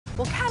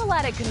Well,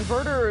 catalytic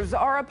converters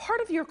are a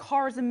part of your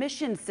car's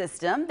emission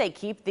system. They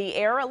keep the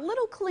air a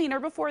little cleaner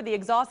before the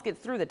exhaust gets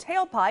through the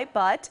tailpipe,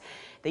 but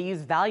they use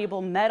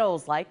valuable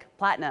metals like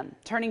platinum,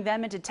 turning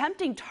them into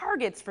tempting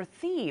targets for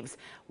thieves.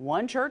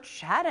 One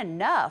church had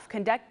enough,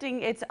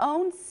 conducting its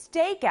own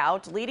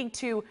stakeout, leading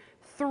to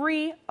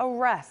 3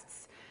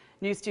 arrests.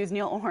 News 2's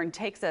Neil Orn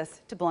takes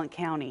us to Blount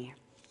County.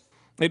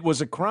 It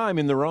was a crime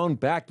in their own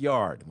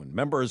backyard when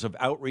members of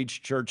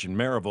Outreach Church in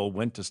Maryville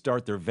went to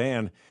start their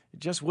van. It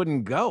just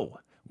wouldn't go.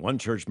 One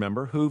church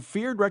member who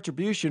feared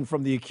retribution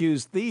from the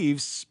accused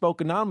thieves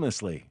spoke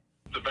anonymously.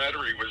 The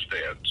battery was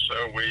dead,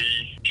 so we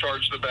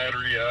charged the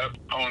battery up.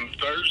 On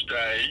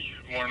Thursday,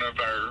 one of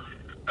our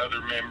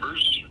other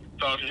members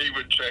thought he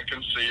would check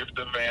and see if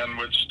the van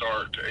would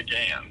start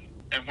again.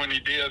 And when he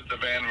did, the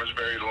van was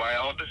very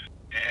loud,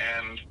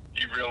 and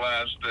he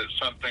realized that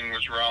something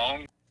was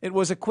wrong. It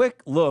was a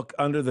quick look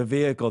under the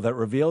vehicle that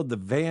revealed the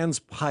van's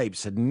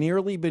pipes had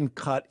nearly been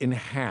cut in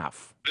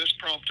half. This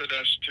prompted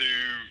us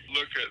to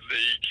look at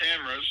the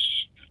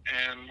cameras,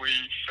 and we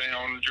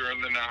found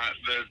during the night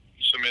that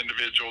some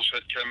individuals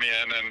had come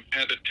in and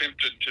had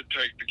attempted to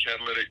take the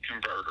catalytic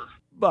converter.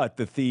 But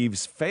the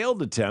thieves'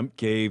 failed attempt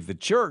gave the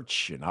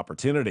church an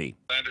opportunity.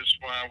 That is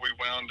why we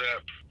wound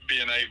up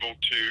being able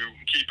to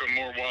keep a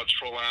more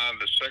watchful eye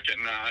the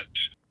second night.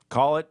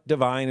 Call it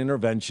divine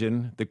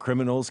intervention. The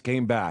criminals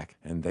came back,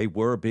 and they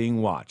were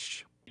being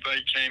watched. They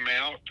came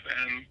out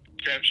and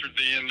captured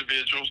the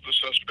individuals. The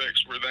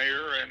suspects were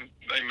there, and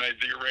they made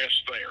the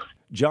arrest there.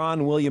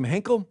 John William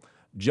Hinkle,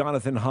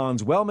 Jonathan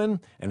Hans Wellman,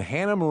 and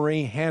Hannah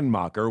Marie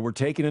Handmacher were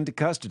taken into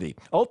custody.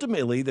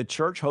 Ultimately, the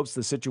church hopes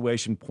the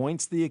situation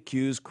points the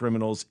accused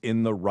criminals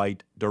in the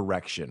right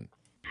direction.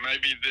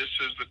 Maybe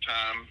this is the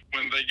time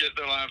when they get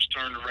their lives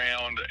turned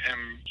around and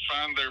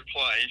find their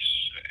place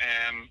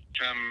and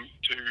come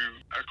to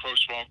a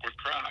close walk with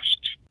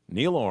Christ.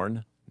 Neil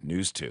Orn,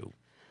 News 2.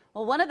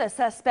 Well, one of the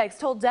suspects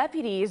told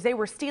deputies they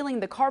were stealing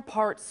the car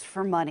parts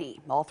for money.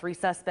 All 3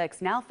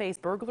 suspects now face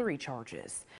burglary charges.